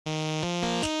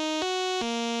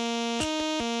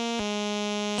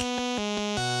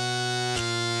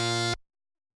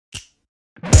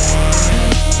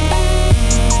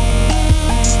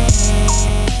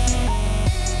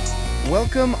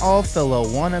Welcome, all fellow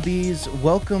wannabes.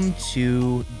 Welcome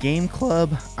to Game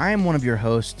Club. I am one of your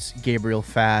hosts, Gabriel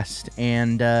Fast,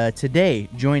 and today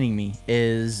joining me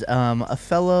is a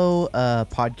fellow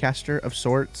podcaster of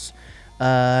sorts.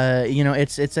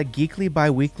 It's a Geekly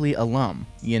Bi-Weekly alum.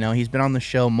 He's been on the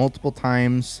show multiple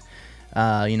times.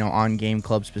 On Game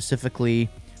Club specifically,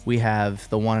 we have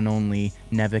the one and only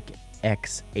Nevik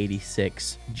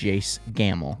X86, Jace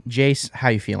Gamble. Jace, how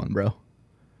you feeling, bro?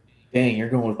 Dang, you're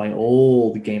going with my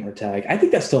old gamer tag. I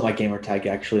think that's still my gamer tag,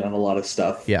 actually, on a lot of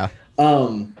stuff. Yeah.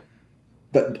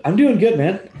 But I'm doing good,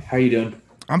 man. How are you doing?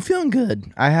 I'm feeling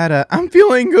good. I'm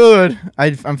feeling good.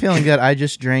 I'm feeling good. I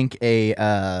just drank there's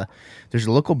a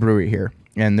local brewery here,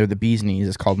 and they're the Bee's Knees.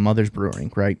 It's called Mother's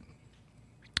Brewing, right?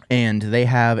 And they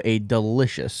have a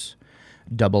delicious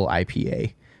double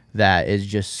IPA that is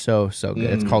just so good.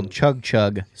 It's called Chug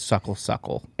Chug Suckle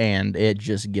Suckle, and it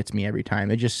just gets me every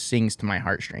time. It just sings to my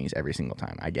heartstrings every single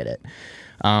time I get it.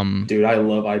 Dude, I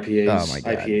love IPAs. Oh my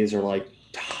God. IPAs are like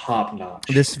top notch.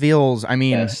 It just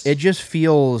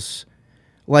feels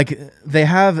like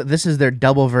this is their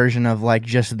double version of like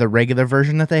just the regular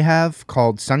version that they have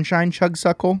called Sunshine Chug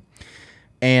Suckle.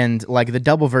 And like the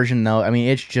double version though,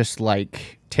 it's just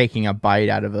like taking a bite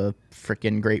out of a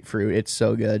freaking grapefruit. It's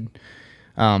so good.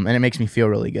 And it makes me feel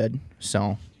really good.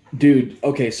 So, dude,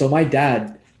 okay, so my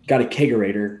dad got a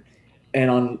kegerator,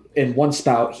 and in one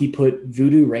spout he put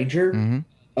Voodoo Ranger,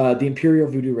 the Imperial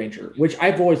Voodoo Ranger, which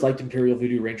I've always liked. Imperial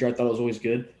Voodoo Ranger, I thought it was always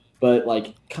good, but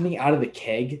like coming out of the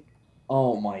keg,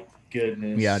 oh my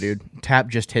goodness, yeah, dude, tap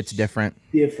just hits different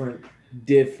level.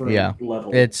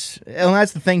 And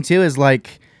that's the thing too, is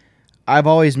like I've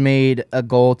always made a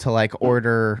goal to like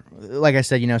order, like I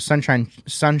said, Sunshine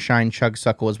Chug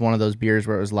Suckle was one of those beers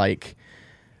where it was like,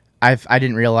 I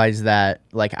didn't realize that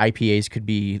like IPAs could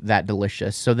be that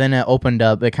delicious. So then it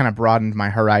kind of broadened my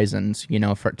horizons,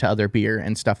 to other beer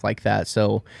and stuff like that.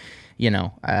 So,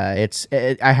 I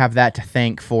have that to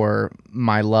thank for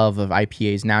my love of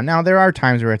IPAs now. Now there are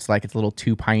times where it's like it's a little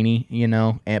too piney,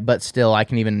 but still I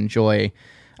can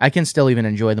still even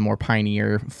enjoy the more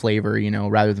pinier flavor,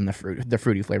 rather than the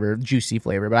fruity flavor, juicy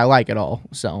flavor. But I like it all.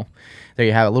 So there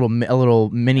you have a little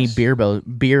mini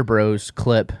beer bros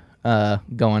clip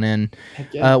going in.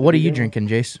 Yeah, what are you drinking,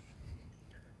 Jace?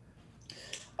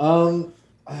 I'm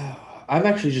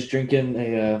actually just drinking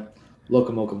a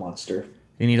Loca Mocha Monster.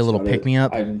 You need a little pick me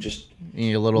up. I'm just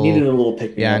needed a little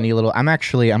pick me up. Yeah, I need a little. I'm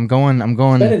going. It's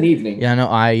been an evening. Yeah,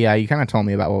 no, you kind of told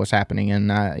me about what was happening,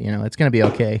 and it's gonna be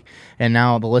okay. And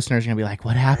now the listeners are gonna be like,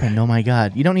 "What happened? Oh my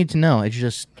God!" You don't need to know. It's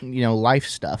just life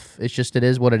stuff. It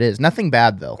is what it is. Nothing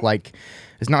bad though. Like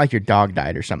it's not like your dog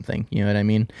died or something. You know what I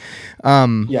mean?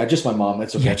 Yeah, just my mom.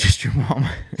 That's okay. Yeah, just your mom.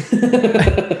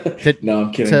 No,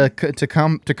 I'm kidding.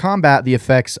 To combat the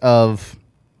effects of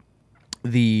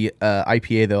the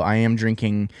IPA though, I am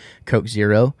drinking Coke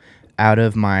Zero out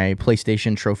of my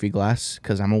PlayStation trophy glass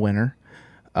because I'm a winner.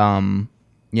 And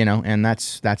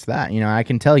that's that. I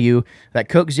can tell you that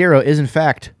Coke Zero is in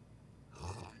fact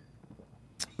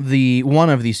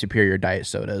one of the superior diet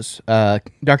sodas.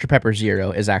 Dr. Pepper Zero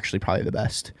is actually probably the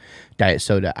best diet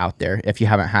soda out there. If you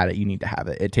haven't had it, you need to have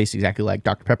it. It tastes exactly like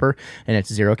Dr. Pepper, and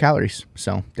it's 0 calories.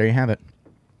 So there you have it.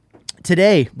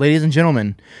 Today, ladies and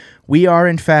gentlemen, we are,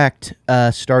 in fact,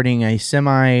 starting a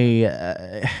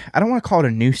I don't want to call it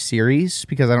a new series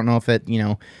because I don't know if it,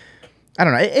 I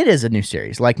don't know. It is a new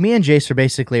series. Like, me and Jace are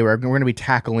basically, we're going to be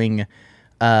tackling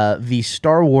the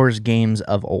Star Wars games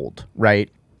of old, right?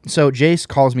 So Jace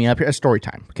calls me up here, story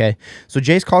time, okay? So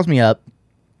Jace calls me up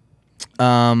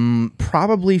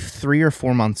probably 3 or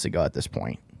 4 months ago at this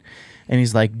point. And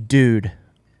he's like, dude,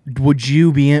 would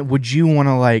you want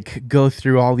to, like, go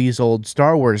through all these old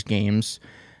Star Wars games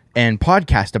and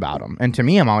podcast about them? And to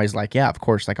me, I'm always like, yeah, of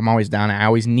course. Like, I'm always down. I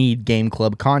always need Game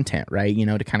Club content, right?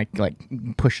 To kind of like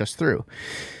push us through.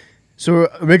 So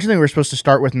originally we were supposed to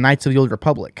start with Knights of the Old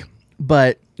Republic,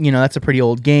 but that's a pretty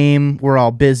old game. We're all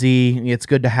busy. It's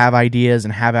good to have ideas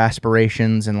and have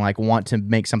aspirations and like want to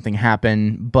make something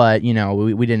happen. But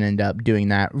we didn't end up doing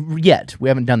that yet. We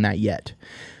haven't done that yet.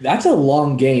 That's a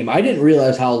long game. I didn't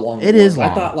realize how long it is. Long.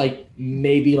 I thought like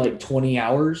maybe like 20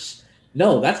 hours.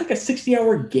 No, that's like a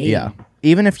 60-hour game. Yeah.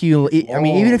 Even if you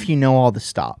know all the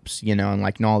stops, and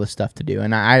like know all the stuff to do.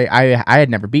 And I had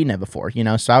never beaten it before,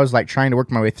 so I was like trying to work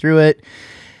my way through it.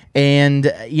 And,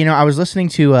 I was listening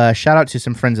to, shout out to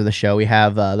some friends of the show. We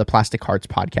have the Plastic Hearts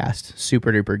podcast.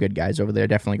 Super duper good guys over there.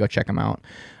 Definitely go check them out.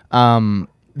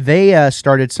 They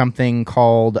started something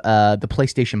called the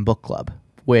PlayStation Book Club,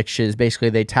 which is basically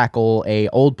they tackle a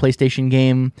old PlayStation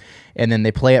game and then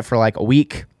they play it for like a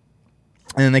week.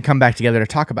 And then they come back together to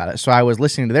talk about it. So I was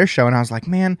listening to their show, and I was like,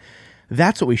 man,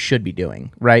 that's what we should be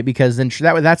doing, right? Because then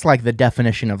that's like the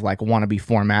definition of like wannabe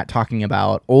format, talking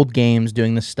about old games,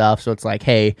 doing this stuff. So it's like,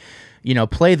 hey,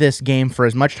 play this game for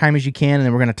as much time as you can, and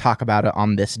then we're going to talk about it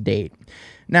on this date.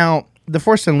 Now, The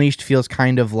Force Unleashed feels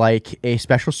kind of like a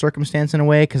special circumstance in a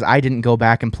way, because I didn't go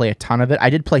back and play a ton of it. I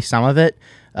did play some of it,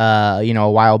 a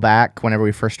while back whenever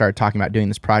we first started talking about doing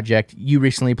this project. You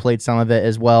recently played some of it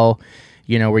as well,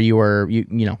 where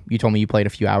you told me you played a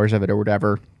few hours of it or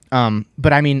whatever.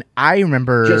 But I mean, I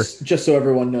remember just so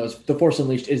everyone knows, The Force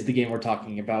Unleashed is the game we're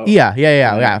talking about.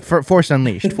 Yeah. Force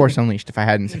Unleashed, Force Unleashed. If I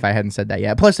hadn't said that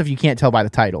yet. Plus, if you can't tell by the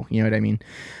title, you know what I mean.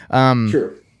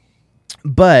 Sure.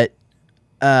 But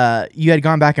you had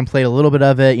gone back and played a little bit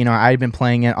of it. I'd been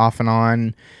playing it off and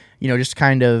on. Just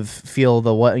kind of feel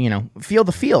the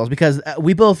feels, because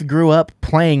we both grew up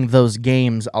playing those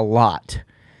games a lot.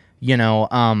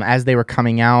 As they were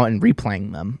coming out and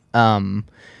replaying them.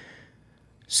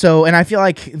 So, and I feel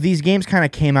like these games kind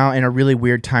of came out in a really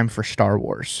weird time for Star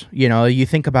Wars. You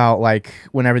think about like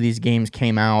whenever these games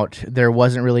came out, there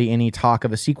wasn't really any talk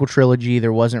of a sequel trilogy.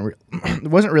 There wasn't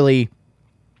really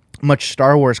much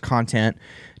Star Wars content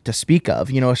to speak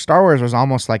of. Star Wars was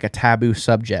almost like a taboo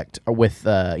subject with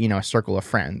a circle of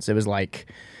friends. It was like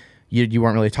you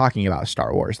weren't really talking about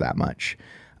Star Wars that much.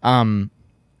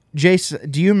 Jace,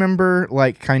 do you remember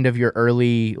like kind of your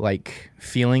early like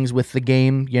feelings with the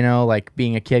game, like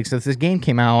being a kid? So this game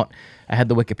came out, I had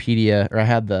the Wikipedia, or I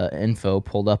had the info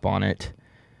pulled up on it.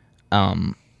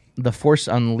 The Force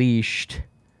Unleashed.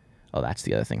 Oh, that's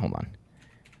the other thing. Hold on.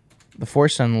 The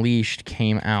Force Unleashed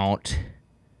came out.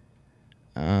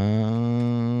 You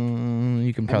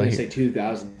can probably say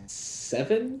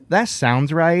 2007. That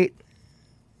sounds right.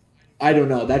 I don't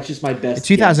know. That's just my best.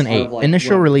 2008. Like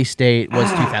initial release date was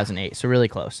 2008, so really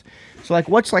close. So like,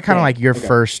 what's like kind of like your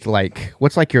first like,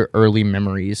 what's like your early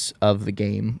memories of the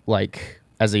game, like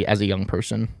as a young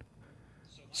person?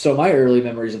 So my early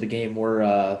memories of the game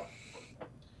were,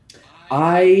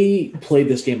 I played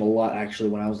this game a lot actually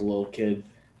when I was a little kid.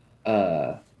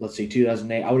 Let's see,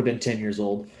 2008. I would have been 10 years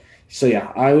old. So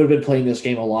yeah, I would have been playing this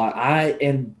game a lot.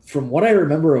 And from what I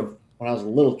remember of when I was a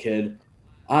little kid,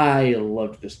 I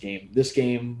loved this game. This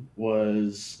game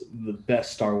was the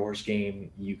best Star Wars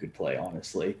game you could play,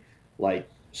 honestly. Like,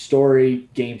 story,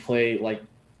 gameplay, like,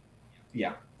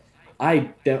 yeah.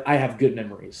 I have good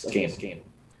memories of this game,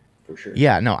 for sure.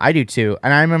 Yeah, no, I do too.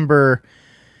 And I remember,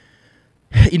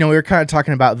 we were kind of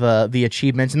talking about the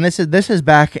achievements, and this is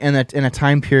back in a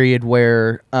time period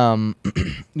where,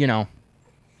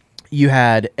 you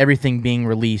had everything being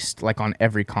released like on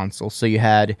every console. So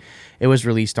it was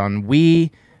released on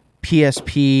Wii,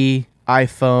 PSP,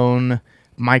 iPhone,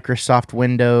 Microsoft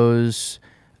Windows,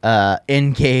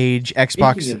 N-Gage,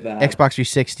 Xbox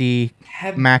 360,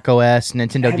 Mac OS,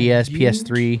 Nintendo DS,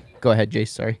 PS3. Go ahead,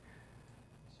 Jace.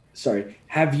 Sorry.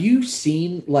 Have you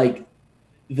seen like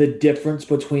the difference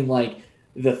between like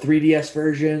the 3DS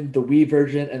version, the Wii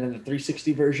version, and then the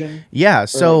 360 version? Yeah,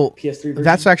 so like PS3 version?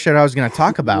 That's actually what I was going to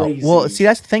talk about. Crazy. Well, see,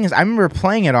 that's the thing is I remember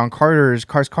playing it on Carter's.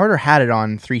 Carter had it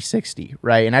on 360,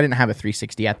 right? And I didn't have a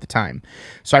 360 at the time.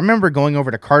 So I remember going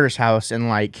over to Carter's house and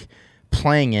like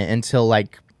playing it until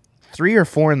like 3 or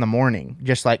 4 in the morning,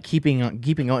 just like keeping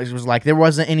going. It was like there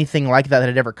wasn't anything like that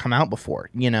had ever come out before,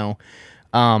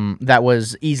 that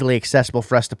was easily accessible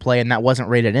for us to play, and that wasn't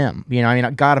rated M.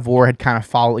 God of War had kind of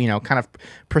kind of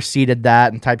preceded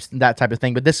that and that type of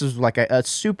thing. But this was like a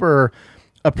super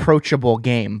approachable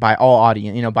game by all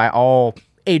audience, by all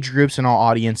age groups and all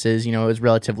audiences. It was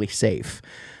relatively safe.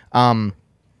 But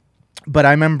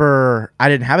I remember I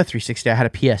didn't have a 360. I had a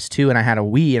PS2 and I had a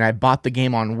Wii, and I bought the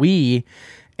game on Wii,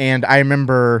 and I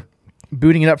remember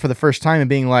booting it up for the first time and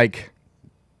being like,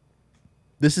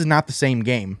 "This is not the same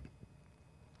game."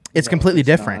 It's completely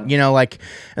different, like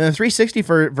in the 360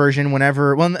 version,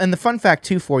 and the fun fact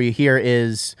too for you here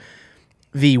is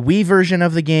the Wii version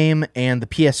of the game and the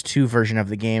PS2 version of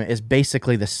the game is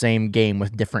basically the same game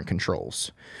with different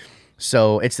controls.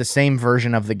 So it's the same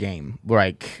version of the game,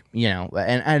 like,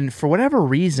 and for whatever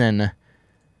reason,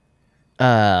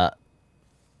 so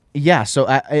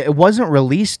it wasn't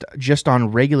released just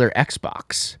on regular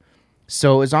Xbox.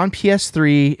 So it was on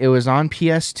PS3, it was on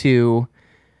PS2,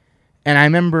 and I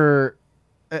remember,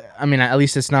 at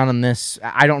least it's not on this.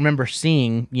 I don't remember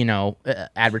seeing,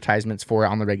 advertisements for it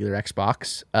on the regular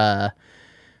Xbox.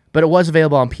 But it was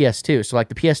available on PS2. So like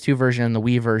the PS2 version and the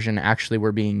Wii version actually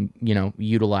were being,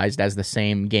 utilized as the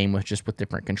same game with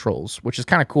different controls, which is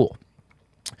kind of cool.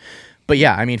 But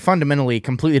yeah, I mean, fundamentally,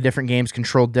 completely different games,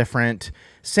 controlled different,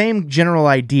 same general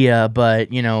idea,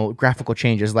 but, you know, graphical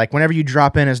changes. Like, whenever you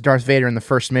drop in as Darth Vader in the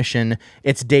first mission,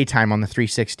 it's daytime on the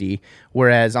 360,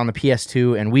 whereas on the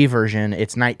PS2 and Wii version,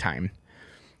 it's nighttime.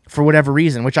 For whatever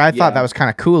reason, which I thought that was kind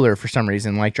of cooler for some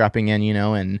reason, like dropping in, you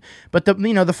know, but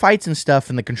the fights and stuff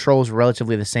and the controls were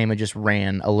relatively the same. It just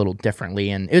ran a little differently,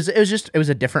 and it was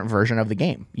a different version of the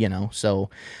game, you know. So,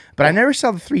 but I never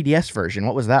saw the 3DS version.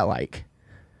 What was that like?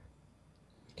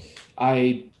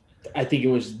 I think it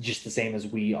was just the same as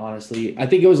Wii. Honestly, I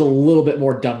think it was a little bit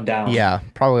more dumbed down. Yeah,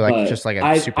 probably like just like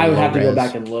a super. I would have to res. go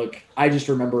back and look. I just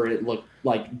remember it looked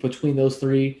like between those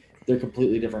three, they're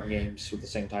completely different games with the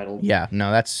same title. Yeah,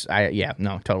 no,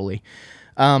 totally.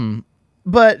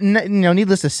 But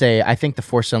needless to say, I think The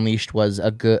Force Unleashed was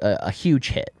a huge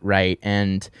hit, right?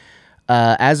 And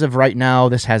as of right now,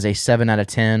 this has a 7 out of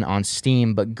 10 on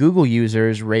Steam, but Google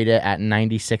users rate it at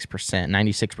 96%.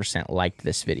 96% liked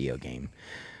this video game.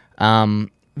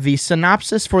 The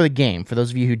synopsis for the game, for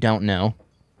those of you who don't know,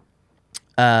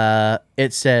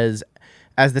 it says,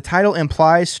 as the title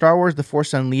implies, Star Wars The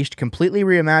Force Unleashed completely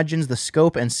reimagines the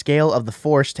scope and scale of the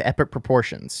Force to epic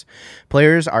proportions.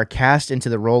 Players are cast into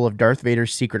the role of Darth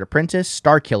Vader's secret apprentice,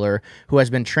 Starkiller, who has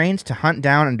been trained to hunt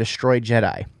down and destroy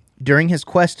Jedi. During his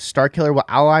quest, Starkiller will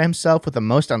ally himself with the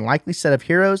most unlikely set of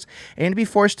heroes and be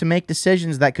forced to make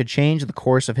decisions that could change the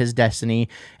course of his destiny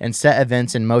and set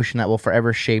events in motion that will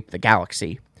forever shape the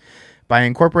galaxy. By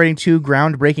incorporating two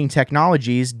groundbreaking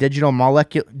technologies, digital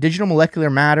molecular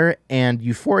matter and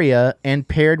euphoria, and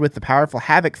paired with the powerful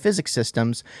Havoc physics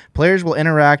systems, players will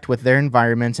interact with their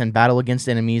environments and battle against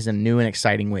enemies in new and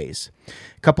exciting ways.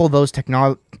 Couple those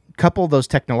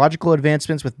technological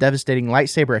advancements with devastating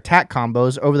lightsaber attack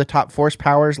combos, over-the-top force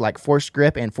powers like Force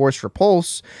Grip and Force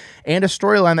Repulse, and a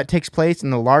storyline that takes place in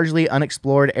the largely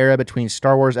unexplored era between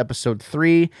Star Wars Episode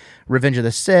 3, Revenge of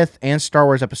the Sith, and Star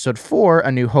Wars Episode 4,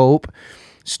 A New Hope.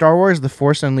 Star Wars The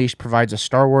Force Unleashed provides a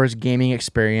Star Wars gaming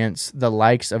experience the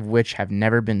likes of which have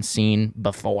never been seen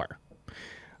before.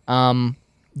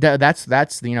 That's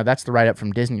the write-up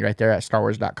from Disney right there at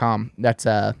StarWars.com.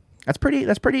 That's pretty,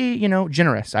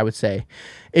 generous, I would say.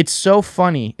 It's so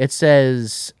funny. It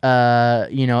says,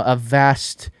 a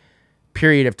vast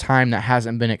period of time that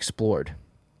hasn't been explored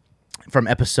from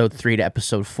Episode 3 to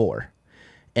Episode 4.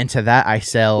 And to that, I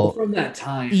sell... from that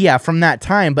time. Yeah, from that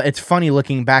time. But it's funny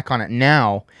looking back on it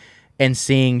now and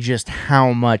seeing just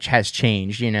how much has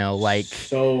changed,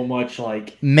 So much,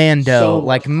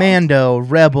 Mando, Mando,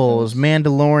 Rebels,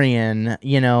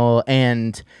 Mandalorian,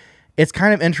 and... It's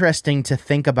kind of interesting to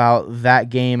think about that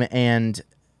game, and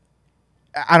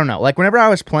I don't know, whenever I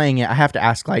was playing it, I have to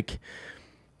ask,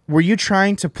 were you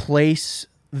trying to place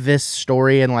this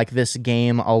story and, this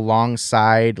game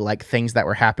alongside, things that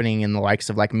were happening in the likes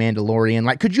of,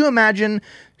 Mandalorian? Could you imagine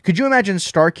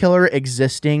Starkiller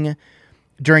existing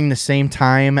during the same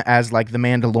time as, the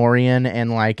Mandalorian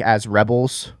and, as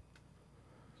Rebels?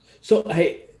 So,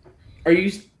 hey, are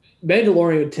you...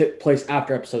 Mandalorian would take place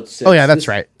after Episode 6. Oh, yeah, that's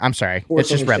right. I'm sorry. It's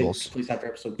just Rebels. After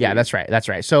Episode 3. Yeah, that's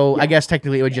right. So I guess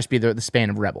technically it would just be the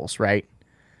span of Rebels, right?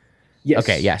 Yes.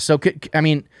 Okay, yeah. So,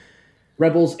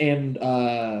 Rebels and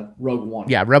Rogue One.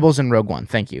 Yeah, Rebels and Rogue One.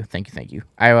 Thank you.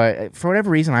 I for whatever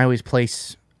reason, I always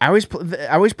place the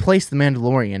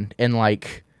Mandalorian in,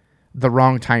 the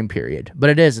wrong time period.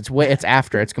 But it's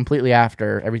after. It's completely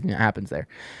after everything that happens there.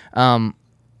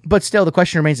 But still, the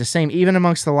question remains the same. Even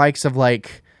amongst the likes of,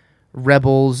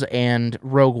 Rebels and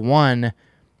Rogue One,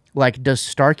 does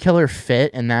Starkiller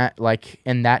fit in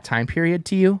that time period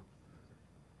to you?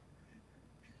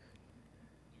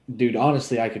 Dude,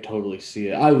 honestly, I could totally see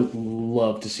it. I would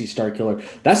love to see Starkiller.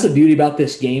 That's the beauty about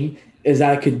this game, is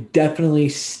that it could definitely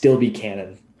still be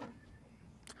canon.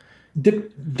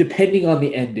 Depending on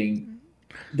the ending.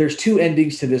 There's two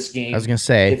endings to this game. I was going to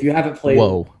say, if you haven't played...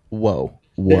 Whoa.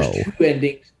 There's two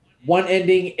endings. One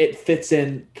ending, it fits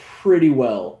in pretty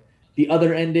well. The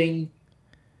other ending,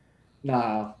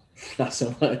 nah, not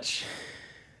so much.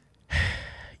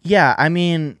 Yeah, I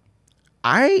mean,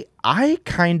 I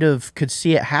kind of could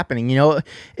see it happening.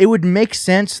 It would make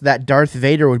sense that Darth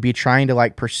Vader would be trying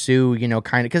to pursue,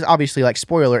 because obviously,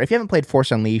 spoiler, if you haven't played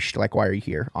Force Unleashed, why are you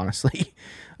here, honestly?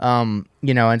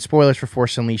 And spoilers for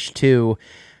Force Unleashed 2.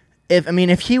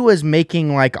 If he was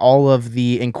making all of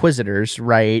the Inquisitors,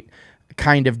 right,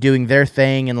 kind of doing their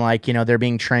thing and they're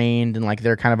being trained and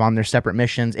they're kind of on their separate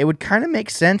missions, it would kind of make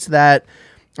sense that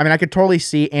I could totally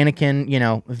see Anakin,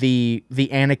 the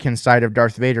Anakin side of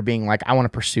Darth Vader being I want to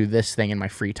pursue this thing in my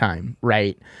free time,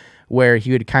 right? Where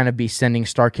he would kind of be sending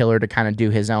Starkiller to kind of do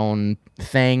his own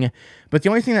thing. But the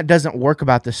only thing that doesn't work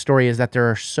about this story is that there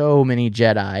are so many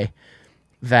Jedi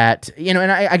that,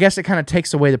 and I guess it kind of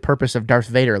takes away the purpose of Darth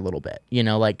Vader a little bit.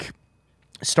 Like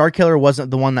Starkiller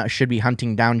wasn't the one that should be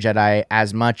hunting down Jedi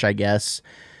as much, I guess,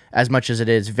 as much as it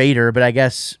is Vader. But I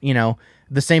guess,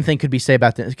 the same thing could be said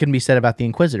about the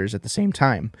Inquisitors at the same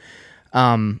time.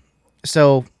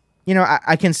 So,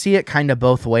 I can see it kind of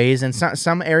both ways. And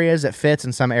some areas it fits,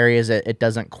 and some areas it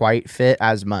doesn't quite fit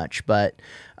as much. But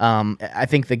I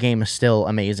think the game is still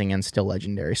amazing and still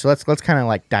legendary. So let's kind of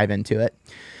like dive into it.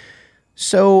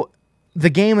 So the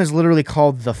game is literally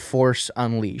called The Force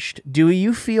Unleashed. Do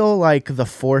you feel like the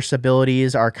Force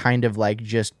abilities are kind of like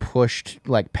just pushed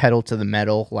like pedal to the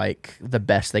metal, like the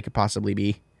best they could possibly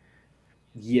be?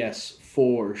 Yes,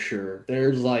 for sure.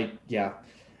 There's like, yeah,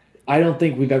 I don't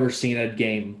think we've ever seen a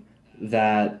game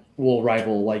that will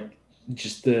rival like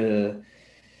just the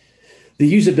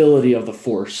usability of the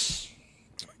Force.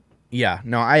 Yeah,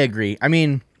 no, I agree. I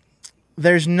mean,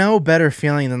 there's no better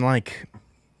feeling than like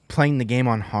playing the game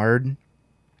on hard,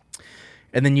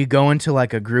 and then you go into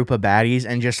like a group of baddies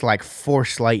and just like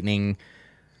force lightning,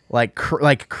 like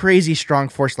crazy strong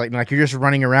force lightning, like you're just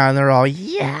running around and they're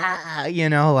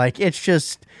all like it's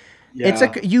just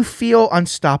you feel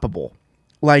unstoppable.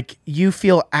 Like you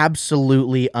feel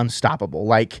absolutely unstoppable.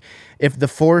 Like if the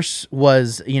Force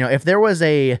was, if there was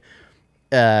a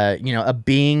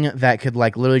being that could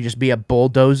like literally just be a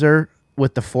bulldozer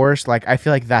with the Force, like I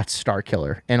feel like that's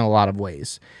Starkiller in a lot of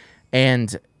ways.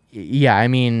 And yeah, I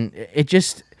mean, it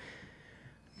just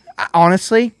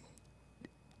honestly,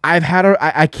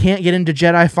 I can't get into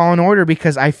Jedi Fallen Order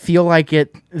because I feel like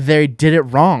they did it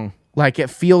wrong. Like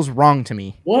it feels wrong to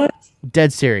me. What?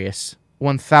 Dead serious.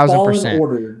 1000%. Fallen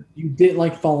Order. You didn't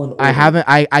like Fallen Order.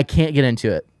 I can't get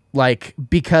into it. Like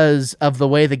because of the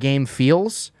way the game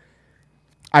feels.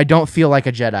 I don't feel like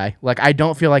a Jedi. Like I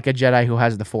don't feel like a Jedi who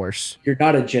has the Force. You're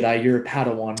not a Jedi. You're a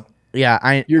Padawan.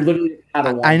 Yeah, you're literally a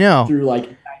Padawan. I know through like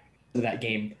that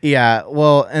game. Yeah,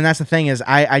 well, and that's the thing is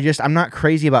I'm not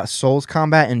crazy about Souls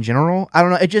combat in general. I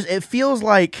don't know. It feels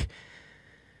like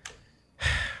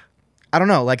I don't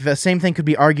know. Like the same thing could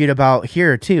be argued about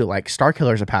here too. Like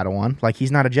Starkiller's a Padawan. Like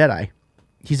he's not a Jedi.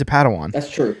 He's a Padawan. That's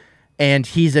true. And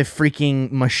he's a freaking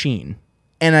machine.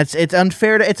 And it's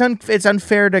unfair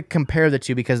to compare the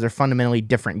two because they're fundamentally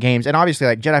different games. And obviously,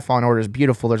 like Jedi Fallen Order is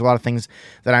beautiful. There's a lot of things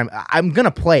that I'm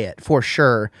gonna play it for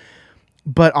sure.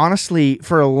 But honestly,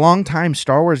 for a long time,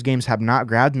 Star Wars games have not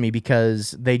grabbed me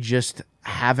because they just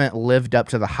haven't lived up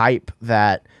to the hype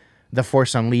that The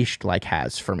Force Unleashed like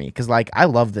has for me. Because like I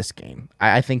love this game.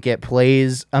 I think it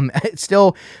plays it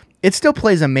still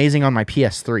plays amazing on my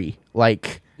PS3.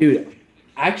 Like, dude,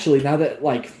 actually, now that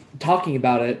like talking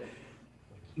about it.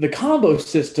 The combo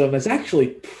system is actually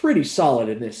pretty solid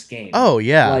in this game. Oh,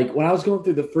 yeah. Like, when I was going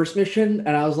through the first mission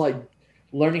and I was, like,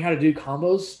 learning how to do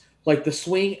combos, like, the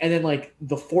swing and then, like,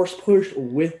 the force push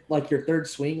with, like, your third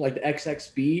swing, like, the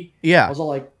XXB. Yeah. I was all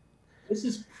like, this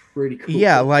is pretty cool.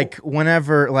 Yeah, like,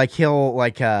 whenever, like, he'll,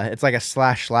 like, it's like a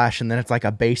slash, and then it's like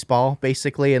a baseball,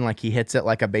 basically, and, like, he hits it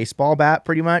like a baseball bat,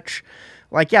 pretty much.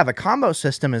 Like, yeah, the combo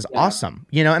system is awesome.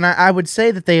 And I would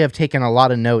say that they have taken a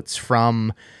lot of notes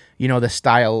from... the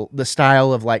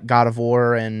style of like God of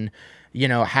War and,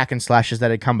 hack and slashes that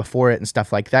had come before it and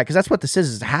stuff like that. Cause that's what this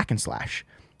is a hack and slash,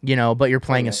 but you're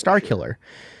playing a Starkiller.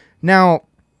 Now,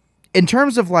 in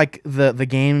terms of like the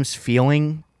game's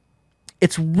feeling,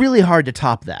 it's really hard to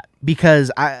top that because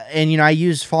I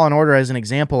use Fallen Order as an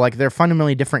example. Like they're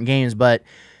fundamentally different games, but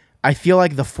I feel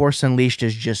like The Force Unleashed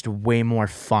is just way more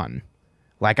fun.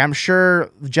 Like, I'm sure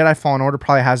Jedi Fallen Order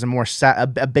probably has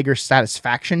a bigger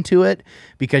satisfaction to it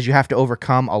because you have to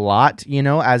overcome a lot,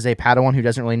 as a Padawan who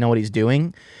doesn't really know what he's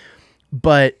doing.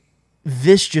 But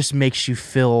this just makes you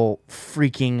feel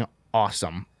freaking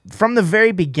awesome. From the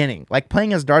very beginning, like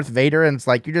playing as Darth Vader, and it's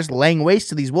like you're just laying waste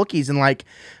to these Wookiees, and like,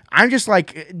 I'm just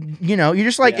like, you're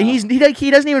just like, and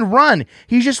he doesn't even run.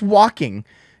 He's just walking,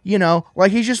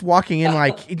 like he's just walking, and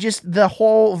like, just the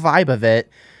whole vibe of it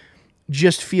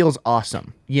just feels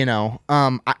awesome,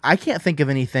 I can't think of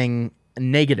anything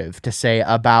negative to say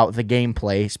about the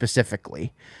gameplay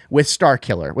specifically with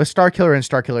Starkiller and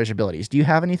Starkiller's abilities. Do you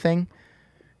have anything?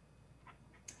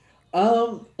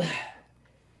 So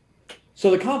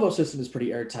the combo system is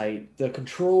pretty airtight. The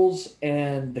controls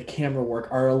and the camera work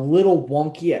are a little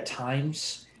wonky at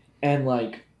times, and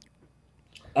like,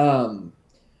 the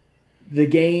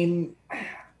game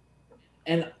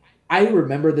and I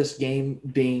remember this game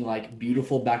being like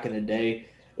beautiful back in the day.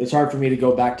 It's hard for me to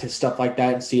go back to stuff like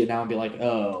that and see it now and be like,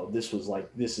 oh, this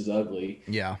is ugly.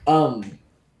 Yeah.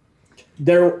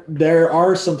 There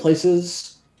are some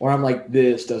places where I'm like,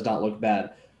 this does not look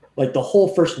bad. Like the whole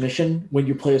first mission when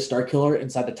you play a Starkiller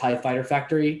inside the TIE Fighter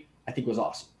factory, I think was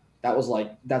awesome. That was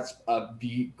like that's a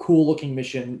cool looking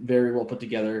mission, very well put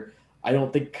together. I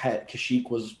don't think Kashyyyk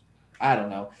was. I don't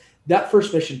know. That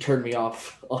first mission turned me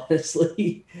off,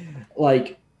 honestly.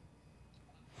 Like,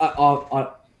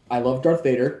 I love Darth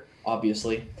Vader,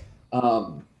 obviously,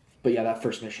 but yeah, that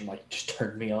first mission like just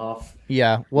turned me off.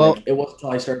 Yeah. Well, Like, it wasn't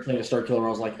until I started playing a Star Killer where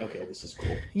I was like, okay, this is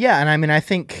cool. yeah, and I mean, I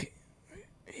think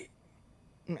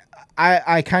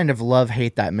I kind of love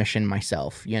hate that mission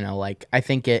myself. You know, like I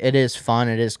think it is fun,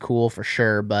 it is cool for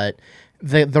sure, but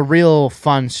the real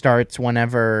fun starts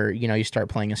whenever you start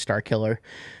playing a Star Killer.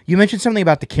 You mentioned something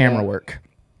about the camera Yeah. work.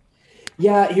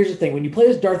 Yeah, here's the thing. When you play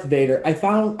as Darth Vader, I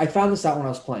found this out when I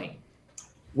was playing.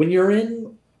 When you're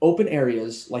in open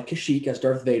areas like Kashyyyk as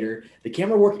Darth Vader, the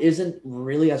camera work isn't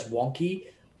really as wonky.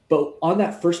 But on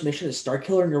that first mission as Star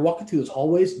Killer and you're walking through those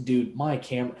hallways, dude, my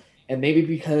camera, and maybe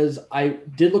because I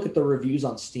did look at the reviews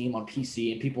on Steam on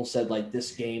PC and people said like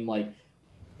this game, like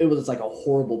it was like a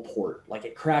horrible port. Like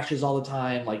it crashes all the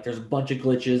time. Like there's a bunch of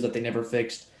glitches that they never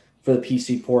fixed for the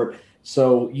PC port.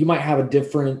 So you might have a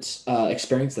different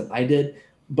experience than I did.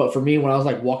 But for me, when I was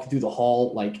like walking through the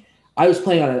hall, like I was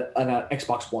playing on an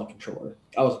Xbox One controller.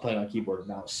 I was playing on keyboard and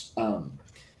mouse.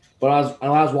 But when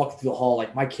I was walking through the hall,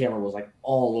 like my camera was like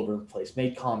all over the place,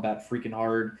 made combat freaking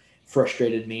hard,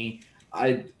 frustrated me.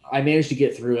 I managed to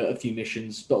get through a few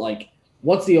missions, but like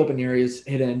once the open areas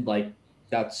hit in, like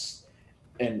that's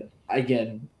and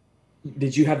again,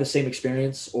 did you have the same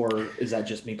experience, or is that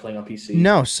just me playing on PC?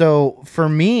 No, so for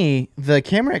me, the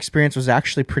camera experience was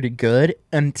actually pretty good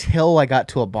until I got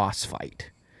to a boss fight.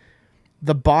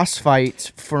 The boss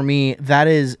fight for me, that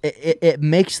is, it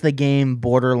makes the game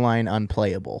borderline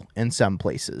unplayable in some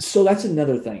places. So that's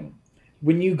another thing.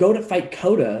 When you go to fight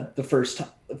Coda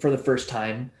for the first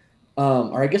time,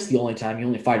 or I guess the only time you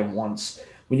only fight him once.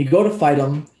 When you go to fight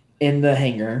him in the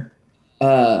hangar,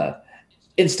 uh,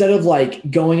 instead of like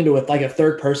going into it like a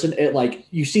third person, it like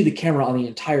you see the camera on the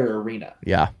entire arena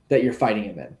Yeah. that you're fighting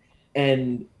him in,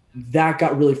 and that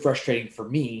got really frustrating for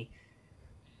me.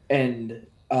 And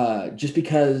just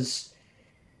because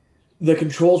the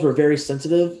controls were very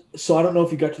sensitive, so I don't know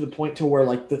if you got to the point to where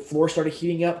like the floor started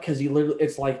heating up because you literally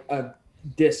it's like a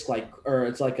disc like or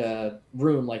it's like a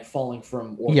room like falling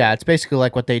from orbit. Yeah, it's basically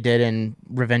like what they did in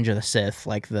Revenge of the Sith.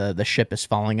 Like the ship is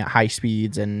falling at high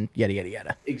speeds and yada, yada,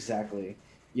 yada. Exactly.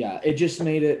 Yeah, it just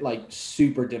made it like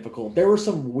super difficult. There were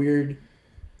some weird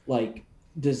like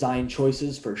design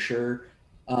choices for sure.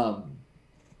 Um,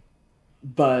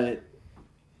 but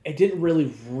it didn't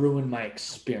really ruin my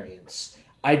experience.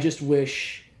 I just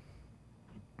wish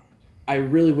I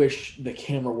really wish the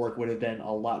camera work would have been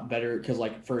a lot better because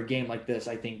like for a game like this,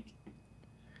 I think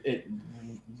it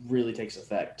really takes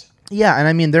effect. Yeah, and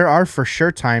I mean, there are for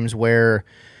sure times where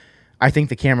I think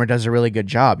the camera does a really good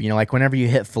job. Like whenever you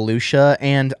hit Felucia,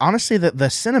 and honestly, the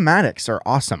cinematics are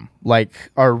awesome.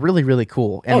 Like, are really, really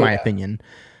cool, in my opinion.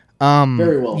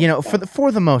 Very well.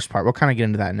 For the most part, we'll kind of get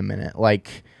into that in a minute.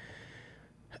 Like,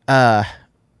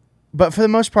 but for the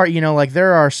most part, like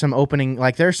there are some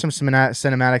there's some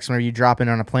cinematics whenever you drop in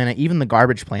on a planet, even the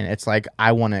garbage planet. It's like,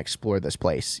 I want to explore this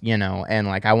place, and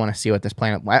like I want to see what this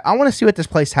planet, I want to see what this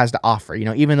place has to offer,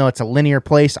 even though it's a linear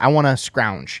place, I want to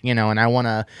scrounge, and I want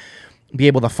to be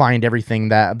able to find everything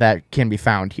that can be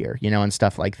found here, and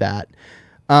stuff like that.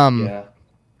 Yeah.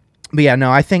 But yeah,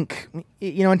 no, I think,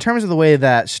 in terms of the way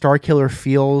that Star Killer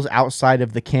feels outside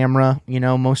of the camera,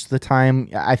 most of the time,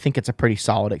 I think it's a pretty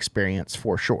solid experience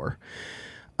for sure.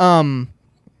 I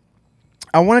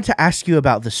wanted to ask you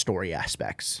about the story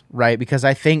aspects, right? Because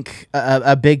I think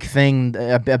a big thing,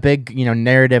 a big,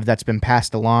 narrative that's been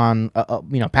passed along,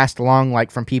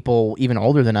 like from people even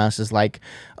older than us is like,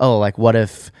 oh, like what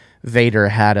if Vader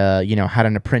had had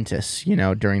an apprentice,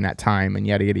 during that time and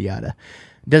yada, yada, yada.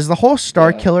 Does the whole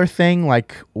Star Killer thing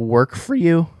like work for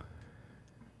you?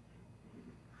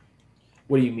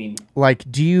 What do you mean? Like,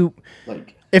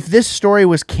 Like, if this story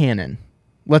was canon,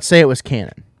 let's say it was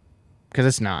canon, because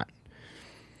it's not,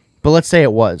 but let's say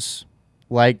it was,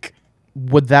 like,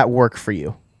 would that work for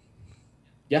you?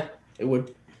 yeah, it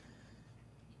would.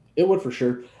 It would for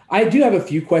sure. I do have a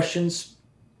few questions.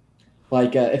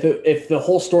 Like, if the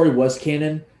whole story was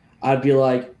canon, I'd be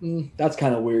like, that's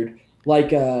kind of weird.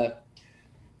 Like,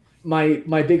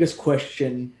 my biggest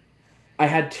question, I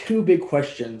had two big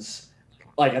questions.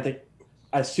 Like, I think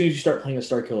as soon as you start playing a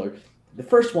Star Killer, the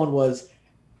first one was,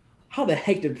 how the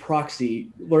heck did Proxy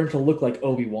learn to look like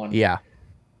Obi-Wan? Yeah.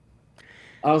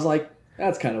 I was like,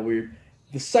 that's kind of weird.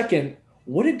 The second,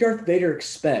 what did Darth Vader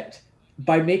expect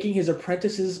by making his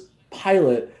apprentice's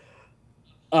pilot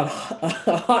a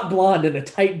hot blonde in a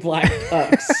tight black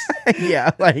tux?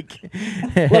 Yeah, like,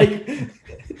 Like,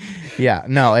 Yeah,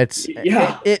 no,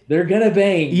 Yeah, they're gonna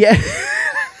bang. Yeah.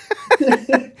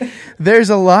 There's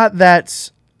a lot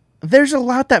that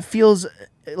feels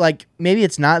like maybe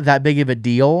it's not that big of a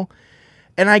deal.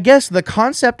 And I guess the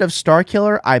concept of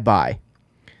Starkiller I buy.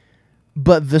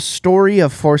 But the story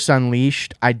of Force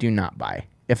Unleashed I do not buy,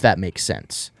 if that makes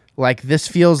sense. Like this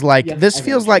feels like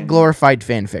glorified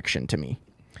fan fiction to me.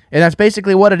 And that's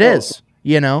basically what it is,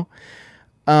 you know?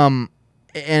 In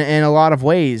a lot of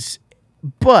ways.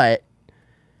 But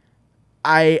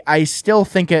I still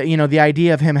think, the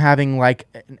idea of him having, like,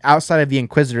 outside of the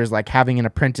Inquisitors, like, having an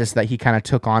apprentice that he kind of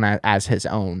took on as his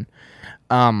own.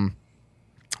 I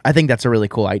think that's a really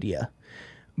cool idea.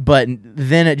 But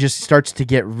then it just starts to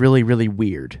get really, really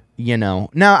weird, you know?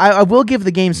 Now, I will give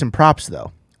the game some props,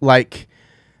 though. Like,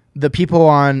 the people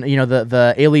on,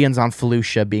 the aliens on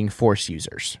Felucia being Force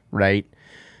users, right?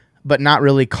 But not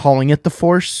really calling it the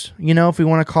Force, if we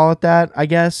want to call it that, I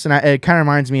guess. And it kind of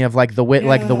reminds me of like the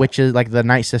witches, like the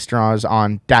Night Sisters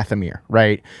on Dathomir,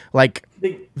 right? Like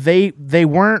they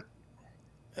weren't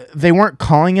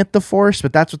calling it the Force,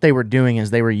 but that's what they were doing is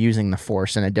they were using the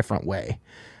Force in a different way.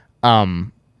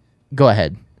 Go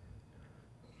ahead.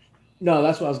 No,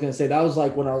 that's what I was gonna say. That was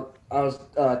like when I was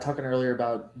talking earlier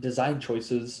about design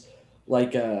choices,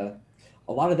 like a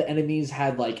lot of the enemies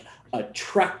had like a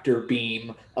tractor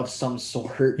beam of some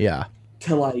sort,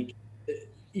 to like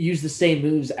use the same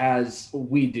moves as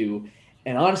we do,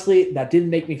 and honestly, that didn't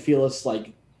make me feel as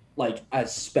like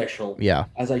as special,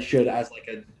 as I should as like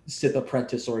a Sith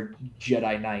apprentice or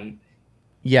Jedi Knight.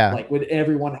 Yeah, like would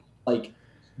everyone have, like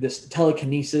this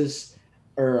telekinesis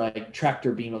or like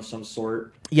tractor beam of some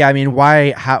sort? Yeah, I mean,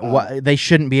 why they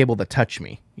shouldn't be able to touch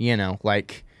me,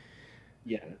 like.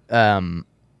 Yeah.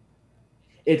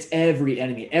 It's every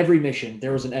enemy, every mission.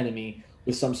 There was an enemy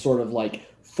with some sort of like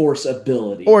Force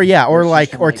ability, or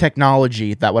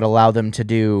technology that would allow them to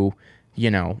do,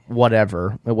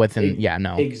 whatever within.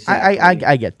 Exactly.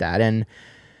 I get that, and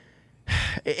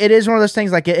it is one of those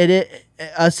things. Like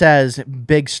us as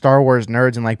big Star Wars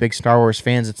nerds and like big Star Wars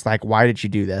fans, it's like, why did you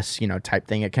do this? Type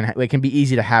thing. It can be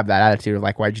easy to have that attitude of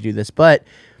like, why'd you do this? But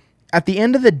at the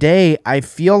end of the day, I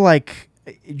feel like.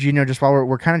 Just while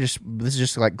we're kind of this is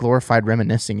just like glorified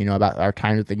reminiscing, about our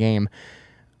time with the game.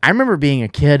 I remember being a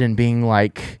kid and being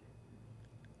like,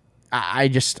 I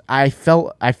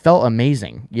felt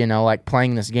amazing, like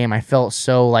playing this game. I felt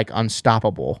so like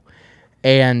unstoppable.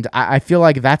 And I feel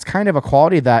like that's kind of a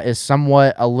quality that is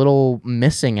somewhat a little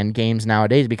missing in games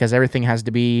nowadays because everything has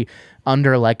to be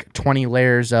under like 20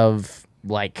 layers of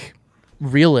like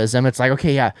realism. It's like,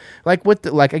 okay, yeah. Like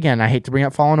again, I hate to bring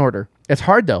up Fallen Order. It's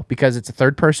hard though because it's a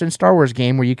third-person Star Wars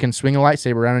game where you can swing a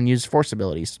lightsaber around and use Force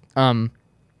abilities.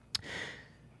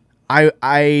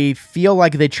 I feel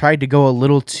like they tried to go a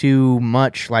little too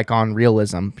much like on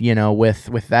realism,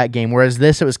 with that game. Whereas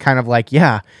this, it was kind of like,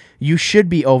 yeah, you should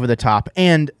be over the top.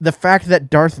 And the fact that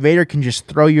Darth Vader can just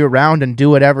throw you around and do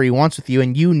whatever he wants with you,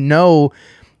 and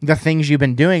the things you've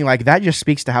been doing, like that just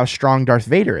speaks to how strong Darth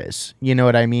Vader is. You know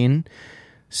what I mean?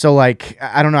 So like,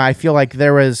 I don't know. I feel like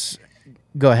there was.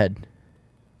 Go ahead.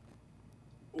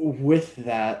 With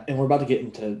that, and we're about to get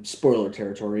into spoiler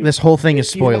territory. This whole thing is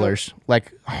spoilers,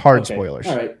 like hard spoilers.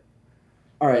 All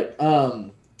right.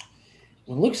 When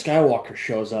Luke Skywalker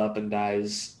shows up and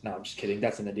dies, no, I'm just kidding.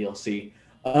 That's in the DLC.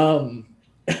 What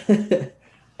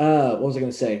was I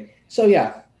going to say? So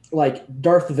yeah, like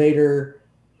Darth Vader,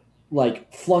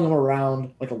 like flung him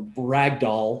around like a rag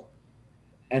doll,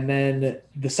 and then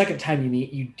the second time you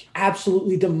meet, you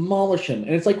absolutely demolish him,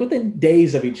 and it's like within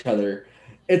days of each other.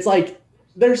 It's like.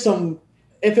 There's some,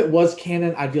 if it was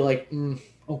canon, I'd be like,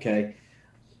 okay.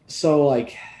 So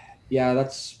like, yeah,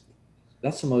 that's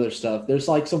some other stuff. There's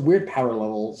like some weird power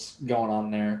levels going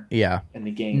on there. Yeah. In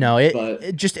the game. No,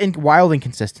 it just wild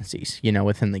inconsistencies,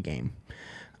 within the game.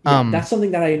 Yeah, that's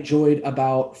something that I enjoyed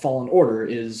about Fallen Order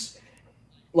is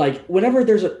like whenever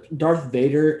there's a Darth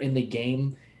Vader in the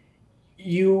game,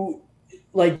 you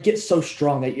like get so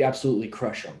strong that you absolutely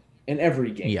crush him in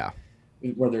every game. Yeah.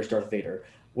 Where there's Darth Vader.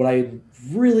 What I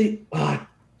really,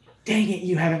 dang it,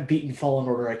 you haven't beaten Fallen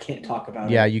Order. I can't talk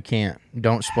about it. Yeah, you can't.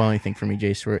 Don't spoil anything for me,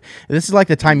 Jace. This is like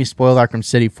the time you spoiled Arkham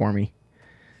City for me.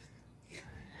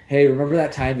 Hey, remember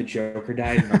that time the Joker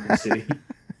died in Arkham City?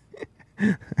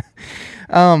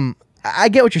 I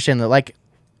get what you're saying though. Like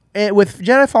with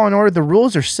Jedi Fallen Order, the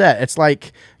rules are set. It's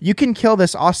like you can kill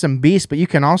this awesome beast, but you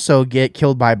can also get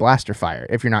killed by blaster fire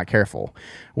if you're not careful.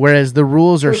 Whereas the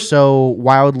rules are so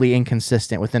wildly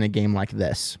inconsistent within a game like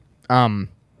this.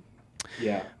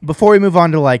 Yeah. Before we move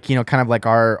on to like, kind of like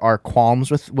our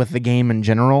qualms with the game in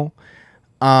general,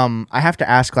 I have to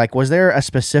ask, like, was there a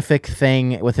specific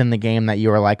thing within the game that you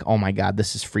were like, oh my god,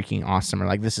 this is freaking awesome, or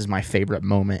like this is my favorite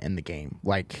moment in the game?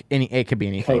 Like it could be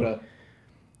anything. Coda.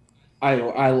 I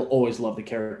always loved the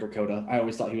character Coda. I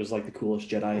always thought he was like the coolest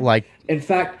Jedi. Like, in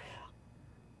fact,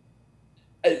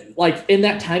 like in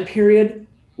that time period,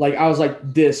 like I was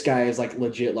like, this guy is like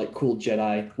legit, like cool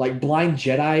Jedi, like blind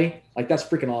Jedi, like that's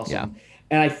freaking awesome. Yeah.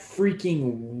 And I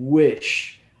freaking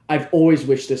wish, I've always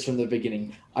wished this from the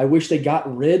beginning. I wish they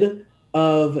got rid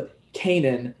of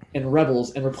Kanan and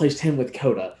Rebels and replaced him with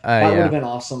Coda. That would have been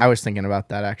awesome. I was thinking about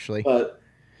that actually, but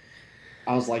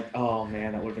I was like, oh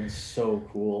man, that would have been so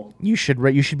cool. You should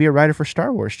be a writer for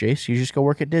Star Wars, Jace. You just go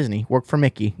work at Disney, work for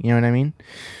Mickey. You know what I mean?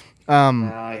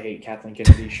 I hate Kathleen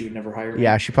Kennedy. She would never hire me.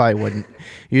 Yeah, she probably wouldn't.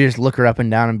 You just look her up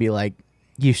and down and be like,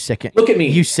 "You sicken." Look at me.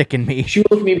 You sicken me. She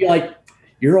would look at me and be like,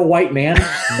 "You're a white man."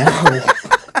 No.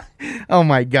 Oh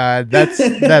my god, that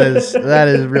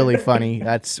is really funny.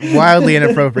 That's wildly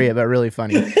inappropriate, but really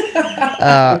funny.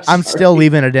 I'm still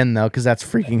leaving it in though because that's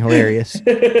freaking hilarious.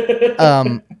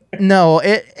 No,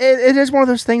 it is one of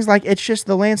those things. Like, it's just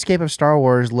the landscape of Star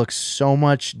Wars looks so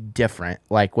much different.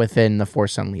 Like within the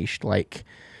Force Unleashed, like,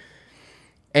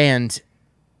 and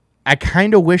I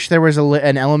kind of wish there was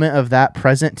an element of that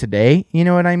present today. You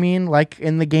know what I mean? Like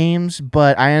in the games,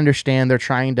 but I understand they're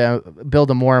trying to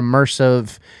build a more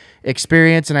immersive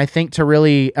experience, and I think to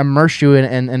really immerse you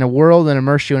in a world and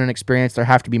immerse you in an experience, there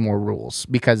have to be more rules,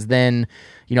 because then,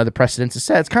 you know, the precedence is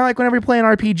set. It's kind of like whenever you play an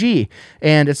RPG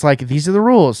and it's like, these are the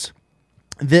rules,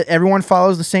 that everyone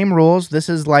follows the same rules. This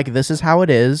is how it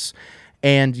is.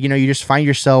 And, you know, you just find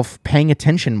yourself paying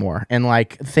attention more, and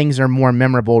like things are more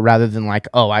memorable rather than like,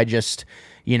 oh, I just,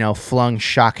 you know, flung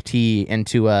Shaak Ti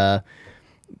into a,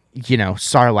 you know,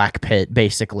 Sarlacc pit,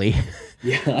 basically.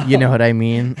 Yeah. You know what I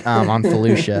mean? On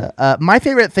Felucia. My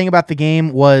favorite thing about the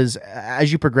game was,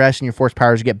 as you progress and your force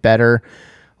powers get better,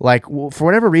 like, for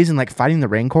whatever reason, like fighting the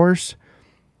Rancors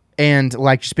and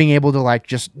like just being able to like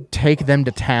just take them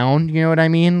to town. You know what I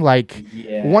mean? Like,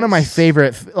 yes. One of my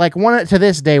favorite, like to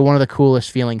this day, one of the coolest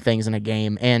feeling things in a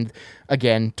game. And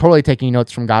again, totally taking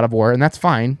notes from God of War, and that's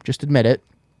fine. Just admit it.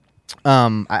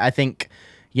 I think,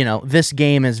 you know, this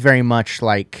game is very much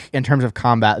like, in terms of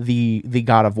combat, the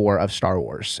God of War of Star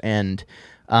Wars, and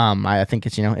I think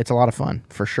it's, you know, it's a lot of fun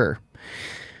for sure.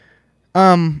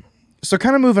 So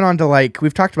kind of moving on to, like,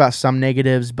 we've talked about some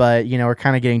negatives, but, you know, we're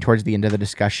kind of getting towards the end of the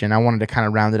discussion. I wanted to kind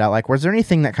of round it out. Like, was there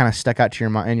anything that kind of stuck out to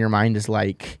in your mind as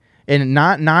like, and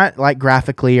not like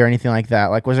graphically or anything like that?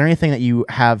 Like, was there anything that you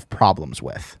have problems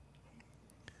with?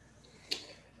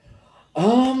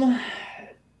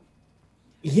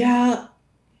 Yeah.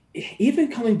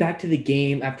 Even coming back to the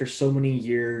game after so many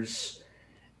years,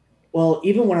 well,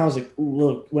 even when I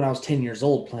was 10 years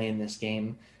old playing this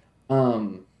game,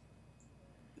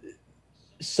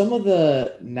 some of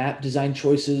the map design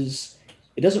choices,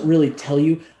 it doesn't really tell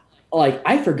you. Like,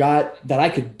 I forgot that I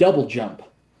could double jump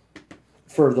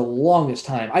for the longest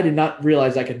time. I did not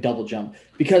realize I could double jump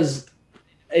because,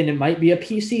 and it might be a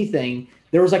PC thing,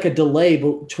 there was like a delay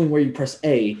between where you press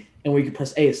A and where you could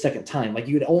press A a second time. Like,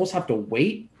 you would almost have to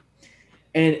wait.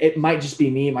 And it might just be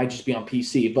me, it might just be on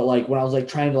PC. But like when I was like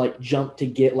trying to like jump to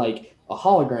get like a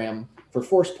hologram for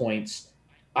force points,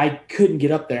 I couldn't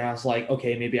get up there. And I was like,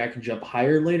 okay, maybe I can jump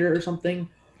higher later or something.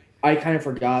 I kind of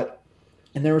forgot.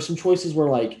 And there were some choices where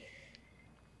like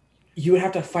you would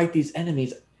have to fight these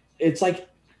enemies. It's like,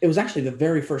 it was actually the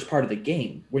very first part of the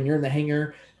game. When you're in the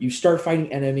hangar, you start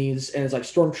fighting enemies, and it's like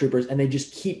stormtroopers, and they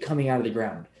just keep coming out of the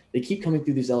ground. They keep coming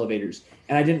through these elevators.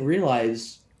 And I didn't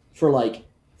realize for like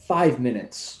 5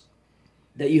 minutes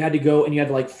that you had to go and you had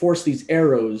to like force these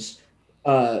arrows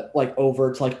like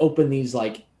over to like open these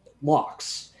like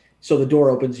locks, so the door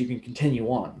opens, you can continue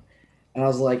on. And I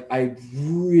was like, I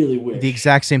really wish. The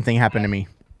exact same thing happened to me.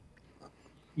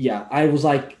 Yeah, I was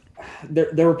like,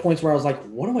 there were points where I was like,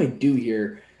 what do I do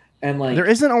here? And like, there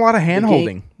isn't a lot of hand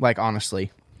holding, like,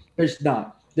 honestly. There's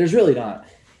really not.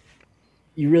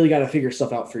 You really got to figure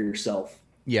stuff out for yourself.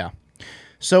 Yeah.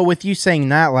 So with you saying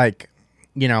that, like,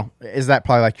 you know, is that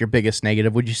probably like your biggest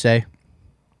negative, would you say?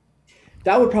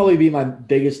 That would probably be my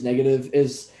biggest negative.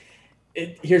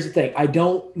 Here's the thing. I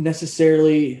don't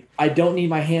need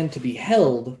my hand to be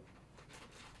held.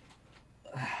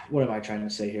 What am I trying to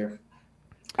say here?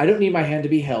 I don't need my hand to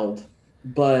be held,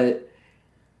 but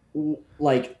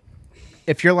like,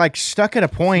 if you're like stuck at a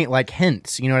point, like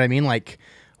hints, you know what I mean? Like,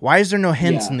 why is there no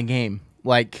hints in the game?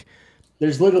 Like,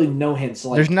 there's literally no hints.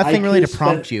 Like, there's nothing really to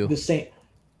prompt you. The same.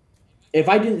 If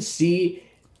I didn't see,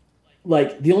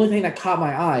 like, the only thing that caught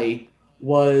my eye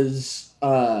was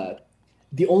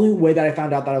the only way that I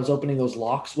found out that I was opening those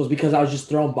locks was because I was just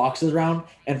throwing boxes around,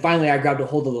 and finally I grabbed a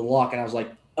hold of the lock, and I was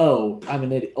like, "Oh, I'm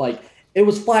an idiot!" Like it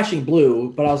was flashing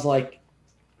blue, but I was like,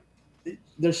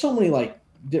 "There's so many like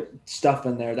stuff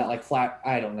in there that like flat.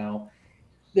 I don't know.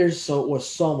 Was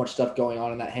so much stuff going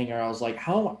on in that hangar. I was like,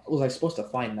 how was I supposed to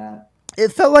find that?"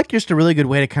 It felt like just a really good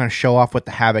way to kind of show off what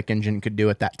the Havoc engine could do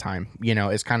at that time.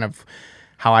 Is kind of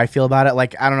how I feel about it.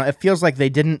 Like, I don't know. It feels like they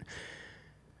didn't.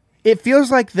 It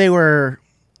feels like they were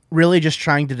really just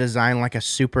trying to design like a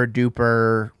super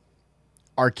duper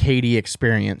arcadey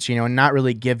experience, and not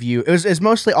really give you. It's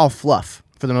mostly all fluff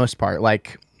for the most part.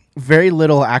 Like, very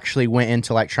little actually went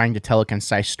into like trying to tell a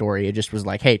concise story. It just was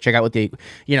like, hey, check out what the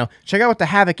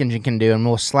Havoc engine can do, and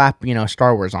we'll slap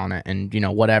Star Wars on it, and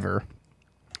whatever.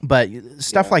 But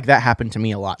stuff like that happened to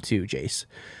me a lot too, Jace.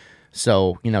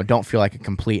 So, don't feel like a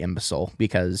complete imbecile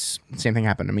because the same thing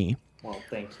happened to me. Well,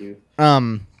 thank you.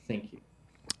 Thank you.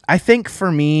 I think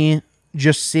for me,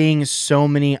 just seeing so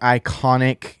many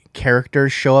iconic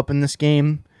characters show up in this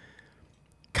game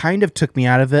kind of took me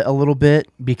out of it a little bit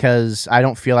because I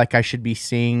don't feel like I should be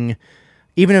seeing,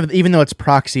 even though it's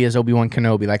Proxy as Obi-Wan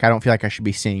Kenobi, like I don't feel like I should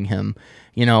be seeing him.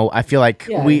 I feel like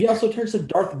he also turns to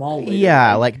Darth Maul later.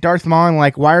 Yeah, like Darth Maul, and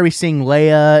like why are we seeing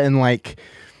Leia and like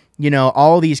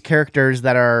all these characters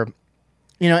that are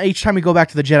each time we go back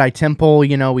to the Jedi Temple,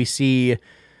 we see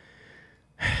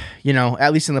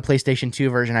at least in the PlayStation 2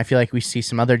 version, I feel like we see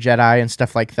some other Jedi and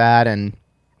stuff like that, and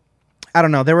I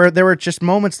don't know, there were just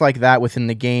moments like that within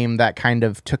the game that kind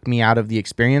of took me out of the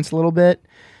experience a little bit,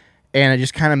 and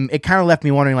it kind of left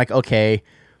me wondering like, okay,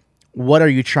 what are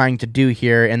you trying to do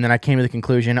here? And then I came to the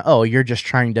conclusion, oh, you're just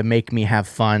trying to make me have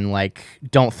fun. Like,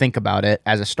 don't think about it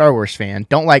as a Star Wars fan.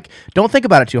 Don't think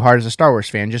about it too hard as a Star Wars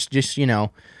fan. Just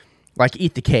like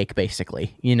eat the cake,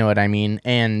 basically. You know what I mean?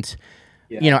 And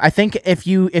I think if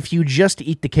you just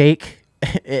eat the cake,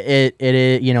 it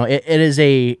is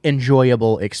a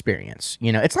enjoyable experience.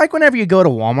 It's like whenever you go to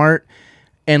Walmart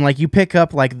and like you pick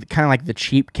up like kind of like the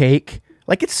cheap cake.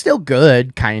 Like, it's still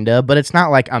good, kind of, but it's not,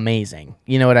 like, amazing.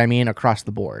 You know what I mean? Across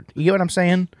the board. You get what I'm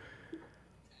saying?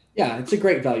 Yeah, it's a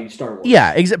great value Star Wars.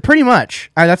 Yeah, pretty much.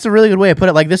 That's a really good way to put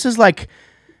it. Like, this is, like,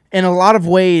 in a lot of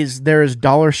ways, there is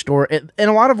dollar store. In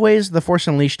a lot of ways, The Force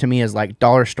Unleashed to me is, like,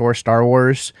 dollar store Star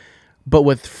Wars, but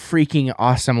with freaking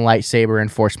awesome lightsaber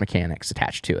and Force mechanics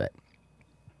attached to it.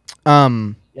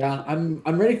 Yeah, I'm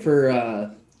ready for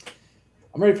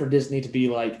Disney to be,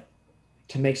 like,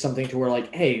 to make something to where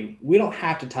like, hey, we don't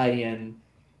have to tie in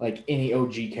like any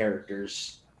OG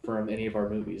characters from any of our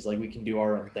movies. Like we can do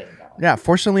our own thing now. Yeah,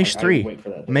 Force Unleashed 3. Wait for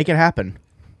that day. Make it happen.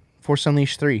 Force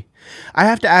Unleashed 3. I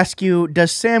have to ask you,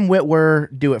 does Sam Witwer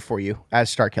do it for you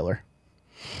as Starkiller?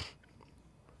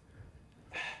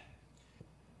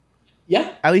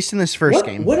 Yeah. At least in this first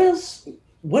game. What else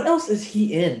is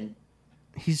he in?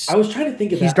 I was trying to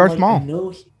think of he's Darth Maul. I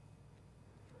know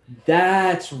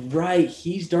that's right.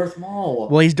 He's Darth Maul.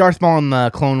 Well, he's Darth Maul in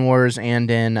the Clone Wars and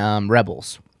in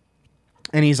Rebels.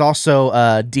 And he's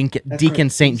also Deacon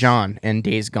St. John in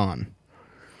Days Gone.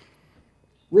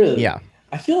 Really? Yeah.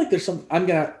 I feel like there's some...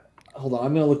 Hold on.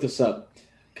 I'm going to look this up.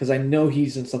 Because I know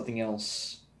he's in something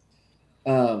else.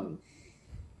 I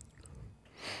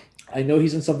know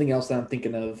he's in something else that I'm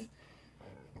thinking of.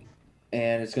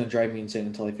 And it's going to drive me insane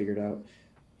until I figure it out.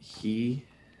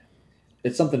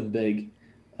 It's something big.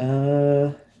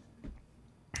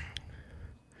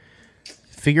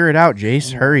 Figure it out,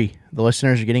 Jace. Hurry. The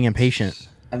listeners are getting impatient.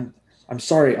 I'm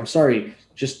sorry.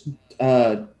 Just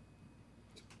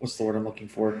what's the word I'm looking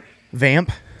for?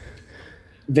 Vamp.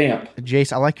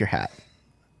 Jace, I like your hat.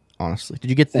 Honestly.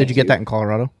 Did you get that in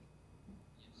Colorado?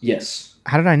 Yes.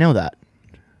 How did I know that?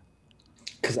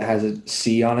 Because it has a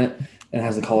C on it and it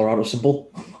has the Colorado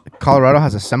symbol. Colorado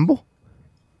has a symbol?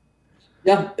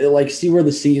 Yeah, see where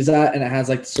the C is at, and it has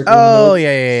like the circle. Oh,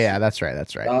 yeah. That's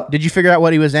right. Did you figure out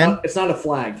what he was in? It's not a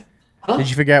flag. Huh? Did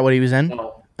you figure out what he was in?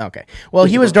 No. Okay. Well,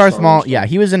 he was Darth Maul. Yeah,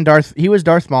 he was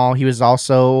Darth Maul. He was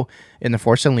also in The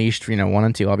Force Unleashed, 1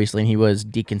 and 2, obviously, and he was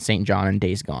Deacon St. John in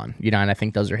Days Gone. And I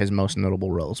think those are his most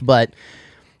notable roles. But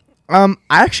I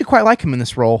actually quite like him in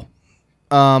this role.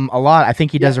 A lot. I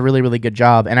think he does a really, really good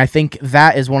job, and I think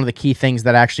that is one of the key things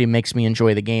that actually makes me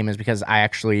enjoy the game is because I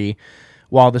actually,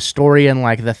 while the story and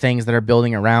like the things that are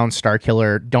building around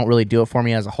Starkiller don't really do it for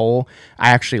me as a whole, I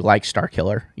actually like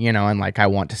Starkiller, and like I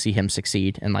want to see him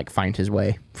succeed and like find his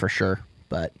way for sure.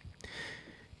 But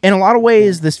in a lot of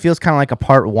ways, this feels kind of like a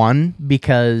part 1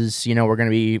 because we're going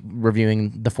to be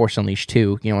reviewing The Force Unleashed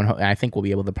 2, and I think we'll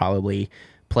be able to probably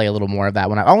play a little more of that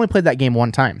one. I only played that game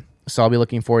one time. So I'll be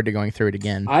looking forward to going through it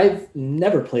again. I've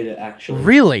never played it, actually.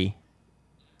 Really?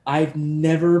 I've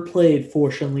never played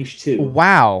Force Unleashed 2.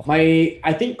 Wow.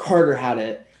 I think Carter had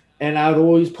it, and I would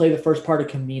always play the first part of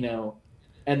Camino,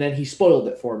 and then he spoiled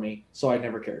it for me, so I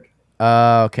never cared.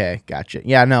 Okay, gotcha.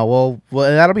 Yeah, no, well,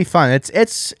 that'll be fun.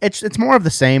 It's more of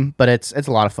the same, but it's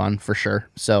a lot of fun for sure.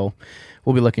 So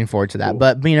we'll be looking forward to that. Cool.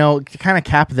 But to kind of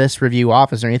cap this review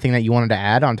off, is there anything that you wanted to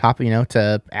add on top?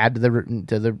 To add to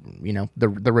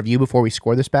the review before we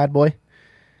score this bad boy?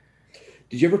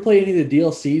 Did you ever play any of the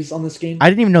DLCs on this game? I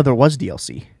didn't even know there was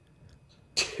DLC.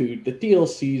 Dude, the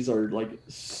DLCs are like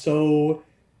so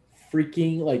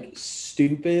freaking like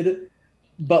stupid,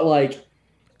 but like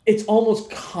it's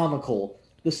almost comical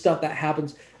the stuff that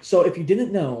happens. So if you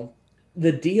didn't know,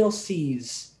 the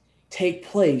DLCs take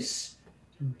place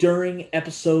during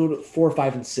episode 4,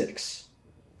 5, and 6.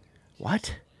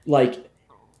 What? Like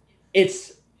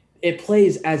it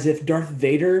plays as if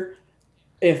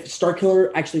if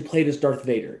Starkiller actually played as Darth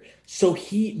Vader. So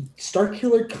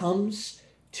Starkiller comes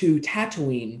to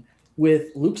Tatooine with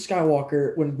Luke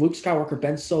Skywalker when Luke Skywalker,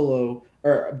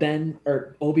 Ben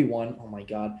or Obi-Wan, oh my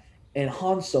god, and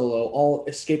Han Solo all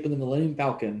escape in the Millennium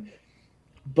Falcon.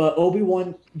 But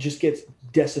Obi-Wan just gets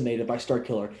decimated by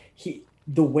Starkiller.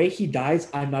 The way he dies,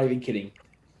 I'm not even kidding.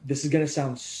 This is gonna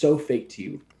sound so fake to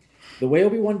you. The way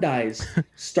Obi-Wan dies,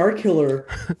 Starkiller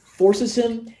forces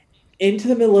him into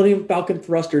the Millennium Falcon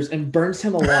thrusters and burns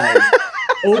him alive.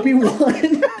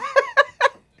 Obi-Wan.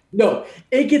 No,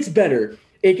 it gets better.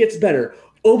 It gets better.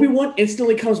 Obi-Wan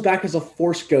instantly comes back as a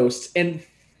Force ghost and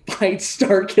fights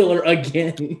Starkiller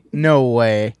again. No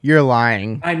way. You're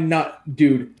lying. I'm not,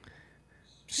 dude.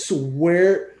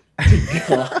 Swear to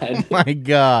God. Oh my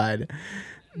god.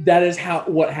 That is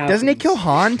what happens. Doesn't he kill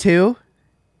Han too?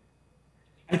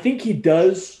 I think he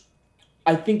does.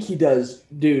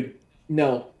 Dude.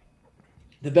 No.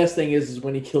 The best thing is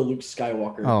when he killed Luke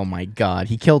Skywalker. Oh my god.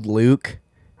 He killed Luke.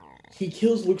 He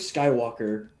kills Luke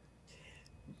Skywalker.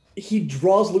 He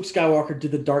draws Luke Skywalker to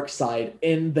the dark side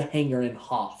in the hangar in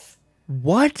Hoth.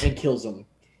 What? And kills him.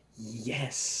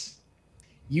 Yes.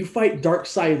 You fight dark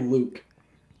side Luke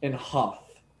in Hoth.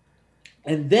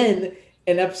 And then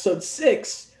in episode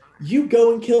 6, you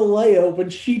go and kill Leia when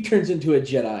she turns into a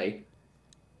Jedi.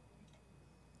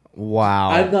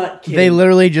 Wow. I'm not kidding. They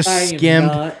literally just skimmed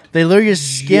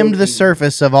the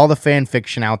surface of all the fan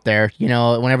fiction out there.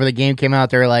 Whenever the game came out,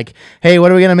 they were like, hey,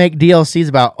 what are we going to make DLCs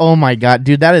about? Oh my god,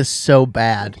 dude, that is so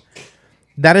bad.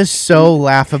 That is so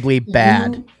laughably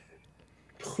bad.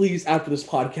 Please, after this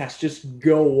podcast, just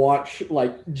go watch,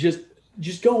 just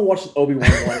go and watch the Obi-Wan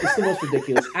one. It's the most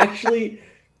ridiculous. Actually,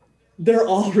 they're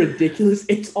all ridiculous.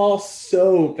 It's all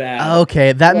so bad.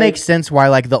 Okay, that makes sense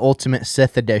why the Ultimate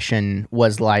Sith edition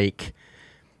was why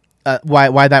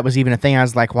that was even a thing. I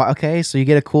was like, well, okay, so you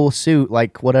get a cool suit,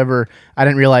 whatever. I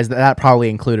didn't realize that probably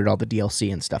included all the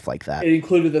DLC and stuff like that. It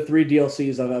included the 3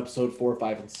 DLCs of episode 4,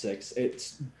 5, and 6.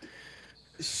 It's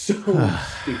so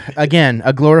stupid. Again,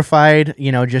 a glorified,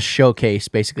 just showcase.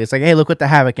 Basically, it's like, hey, look what the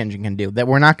Havoc engine can do. That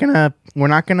we're not gonna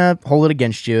hold it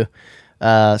against you,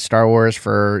 Star Wars,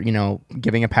 for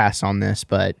giving a pass on this.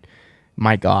 But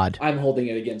my God, I'm holding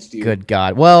it against you. Good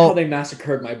God. Well, how they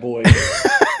massacred my boy.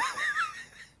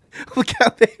 Look how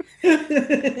they.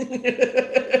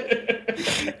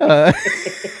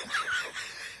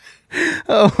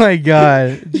 Oh my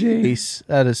God, Jace,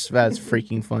 that's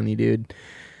freaking funny, dude.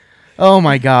 Oh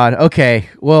my God. Okay.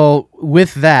 Well,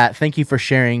 with that, thank you for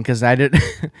sharing, because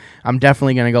I'm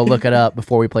definitely gonna go look it up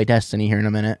before we play Destiny here in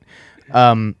a minute.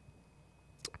 Do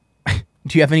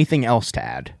you have anything else to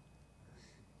add?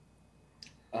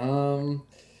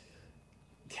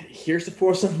 Here's the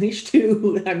Force Unleashed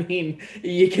 2. I mean,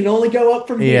 you can only go up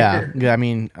from here. Yeah. I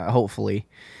mean, hopefully.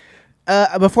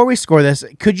 Before we score this,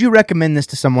 could you recommend this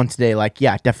to someone today?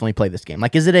 Yeah, definitely play this game.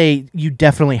 Is it you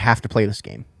definitely have to play this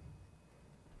game?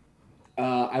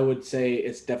 I would say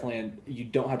it's definitely you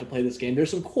don't have to play this game.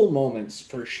 There's some cool moments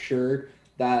for sure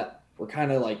that were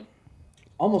kind of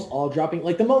almost all dropping.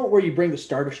 The moment where you bring the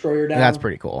Star Destroyer down. That's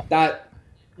pretty cool. That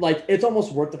it's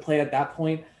almost worth the play at that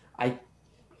point. I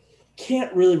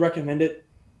can't really recommend it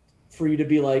for you to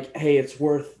be hey, it's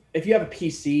worth. If you have a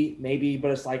PC, maybe,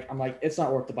 but it's it's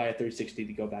not worth to buy a 360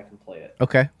 to go back and play it.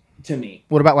 Okay. To me.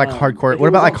 What about hardcore? What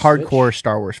about hardcore Switch,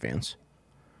 Star Wars fans?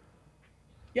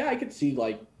 Yeah, I could see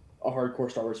a hardcore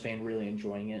Star Wars fan really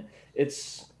enjoying it.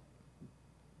 It's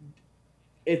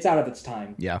out of its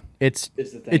time. Yeah, it's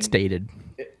dated.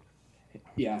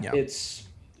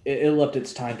 It left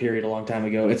its time period a long time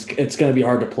ago. It's going to be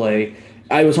hard to play.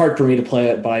 It was hard for me to play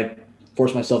it, but I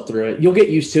forced myself through it. You'll get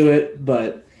used to it,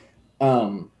 but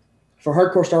for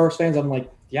hardcore Star Wars fans, I'm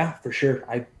yeah, for sure.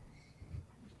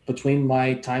 Between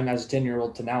my time as a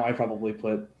 10-year-old to now, I probably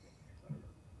put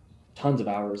tons of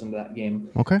hours into that game.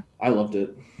 Okay. I loved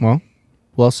it.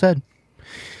 Well said.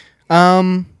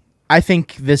 I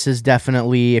think this is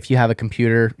definitely, if you have a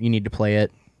computer, you need to play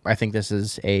it. I think this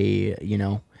is a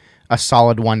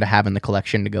solid one to have in the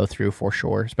collection to go through for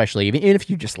sure, especially even if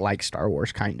you just like Star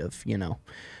Wars, kind of,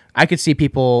 I could see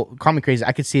people, call me crazy,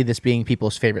 I could see this being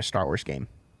people's favorite Star Wars game.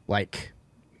 Like,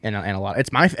 in a lot. It's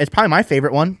probably my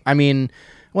favorite one. I mean,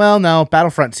 well, no,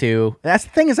 Battlefront 2. That's the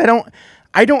thing is I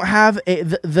don't have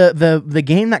the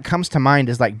game that comes to mind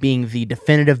as like being the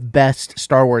definitive best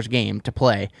Star Wars game to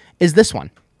play is this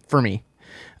one for me.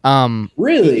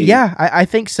 Really? Yeah, I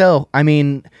think so. I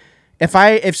mean,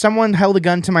 if someone held a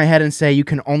gun to my head and say you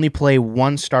can only play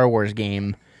one Star Wars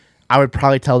game, I would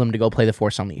probably tell them to go play The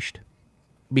Force Unleashed,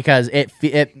 because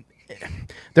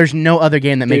there's no other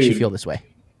game that makes you feel this way.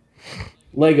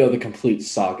 Lego The Complete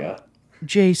Saga.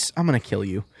 Jace, I'm gonna kill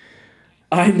you.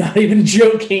 I'm not even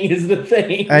joking. Is the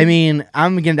thing. I mean,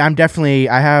 I'm definitely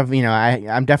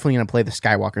gonna play the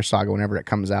Skywalker Saga whenever it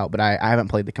comes out, but I haven't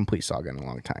played the Complete Saga in a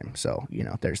long time, so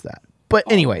there's that. But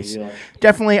anyways,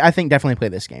 definitely play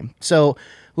this game. So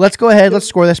let's go ahead, let's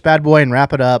score this bad boy and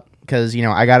wrap it up, because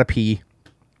I gotta pee,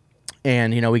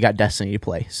 and we got Destiny to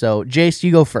play. So Jace,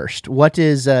 you go first. What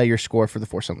is your score for The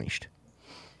Force Unleashed?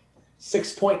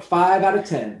 6.5 out of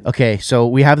 10. Okay, so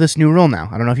we have this new rule now.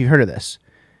 I don't know if you've heard of this.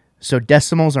 So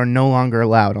decimals are no longer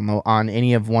allowed on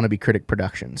any of Wannabe Critic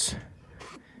Productions,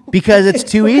 because it's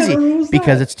too easy.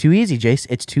 Because it's too easy, Jace.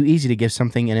 It's too easy to give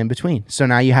something an in between. So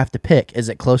now you have to pick: is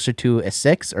it closer to a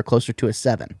 6 or closer to a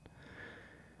 7?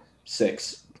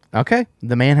 6. Okay,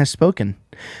 the man has spoken.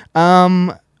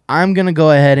 I'm gonna go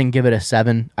ahead and give it a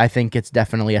 7. I think it's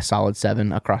definitely a solid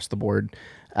 7 across the board.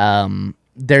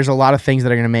 There's a lot of things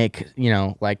that are gonna make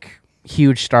like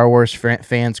huge Star Wars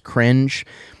fans cringe.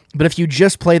 But if you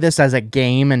just play this as a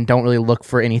game and don't really look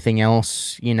for anything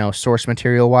else, source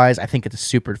material wise, I think it's a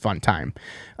super fun time.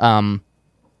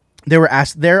 There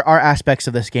are aspects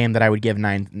of this game that I would give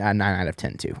 9 out of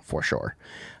 10 to, for sure.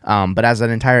 But as an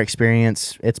entire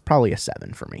experience, it's probably a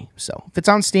 7 for me. So if it's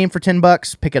on Steam for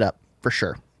 $10, pick it up for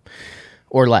sure,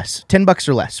 or less. $10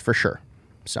 or less for sure.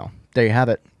 So there you have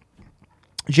it.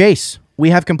 Jace,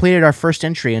 we have completed our first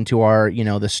entry into our,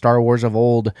 the Star Wars of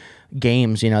old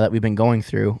games, that we've been going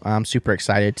through. I'm super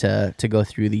excited to go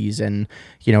through these and,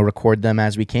 record them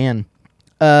as we can.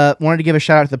 Wanted to give a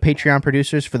shout out to the Patreon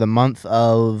producers for the month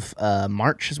of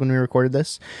March is when we recorded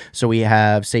this. So we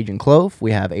have Sage and Clove,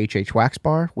 we have HH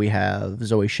Waxbar, we have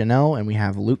Zoe Chanel, and we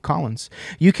have Luke Collins.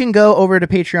 You can go over to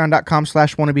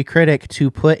patreon.com/wannabecritic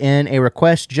to put in a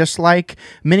request, just like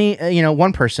many,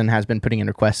 one person has been putting in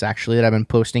requests actually that I've been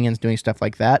posting and doing stuff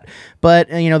like that. But,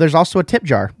 there's also a tip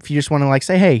jar if you just want to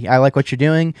say, hey, I like what you're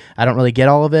doing. I don't really get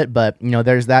all of it, but,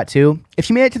 there's that too. If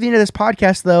you made it to the end of this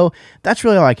podcast, though, that's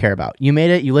really all I care about. You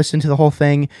made it, you listened to the whole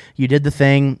thing, you did the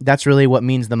thing. That's really what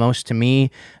means the most to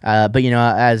me. But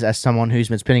as someone who's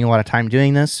been spending a lot of time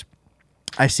doing this,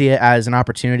 I see it as an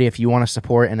opportunity. If you want to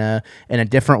support in a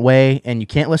different way and you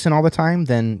can't listen all the time,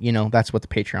 then that's what the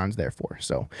Patreon's there for.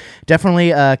 So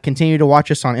definitely continue to watch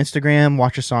us on Instagram,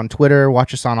 watch us on Twitter,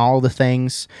 watch us on all the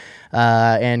things.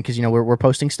 And because we're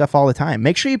posting stuff all the time.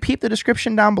 Make sure you peep the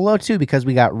description down below too, because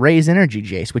we got Ray's Energy,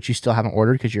 Jace, which you still haven't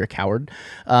ordered because you're a coward.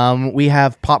 We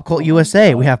have Pop Cult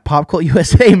USA. We have Pop Cult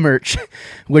USA merch,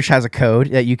 which has a code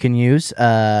that you can use. The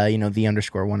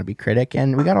 _wannabe critic,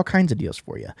 and we got all kinds of deals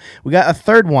for you. We got a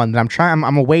third one that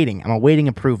I'm awaiting. I'm awaiting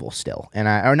approval still, and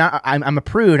I'm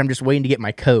approved. I'm just waiting to get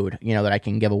my code, that I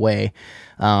can give away,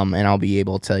 and I'll be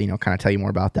able to kind of tell you more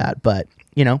about that. But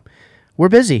we're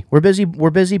busy. We're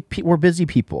busy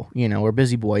people. We're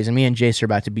busy boys. And me and Jace are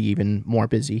about to be even more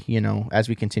busy, as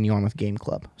we continue on with Game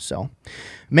Club. So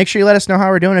make sure you let us know how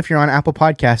we're doing. If you're on Apple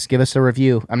Podcasts, give us a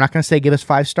review. I'm not going to say give us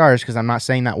 5 stars because I'm not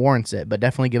saying that warrants it, but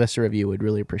definitely give us a review. We'd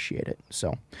really appreciate it.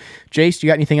 So, Jace, do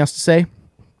you got anything else to say?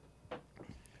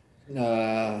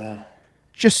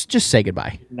 Just say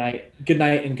goodbye. Good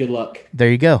night and good luck. There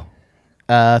you go.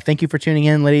 Thank you for tuning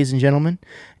in, ladies and gentlemen.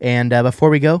 And before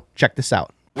we go, check this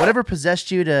out. Whatever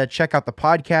possessed you to check out the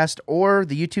podcast or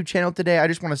the YouTube channel today, I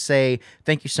just want to say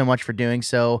thank you so much for doing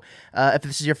so. If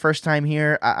this is your first time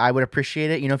here, I would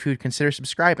appreciate it, if you would consider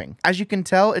subscribing. As you can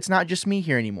tell, it's not just me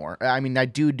here anymore. I mean, I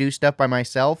do stuff by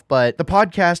myself, but the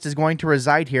podcast is going to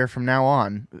reside here from now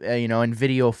on, in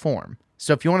video form.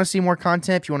 So if you want to see more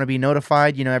content, if you want to be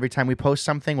notified, every time we post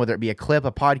something, whether it be a clip,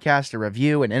 a podcast, a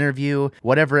review, an interview,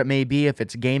 whatever it may be, if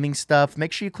it's gaming stuff,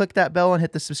 make sure you click that bell and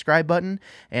hit the subscribe button,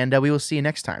 and we will see you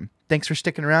next time. Thanks for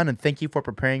sticking around, and thank you for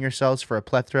preparing yourselves for a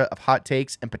plethora of hot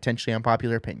takes and potentially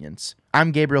unpopular opinions.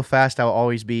 I'm Gabriel Fast. I will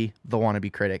always be the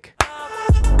Wannabe Critic.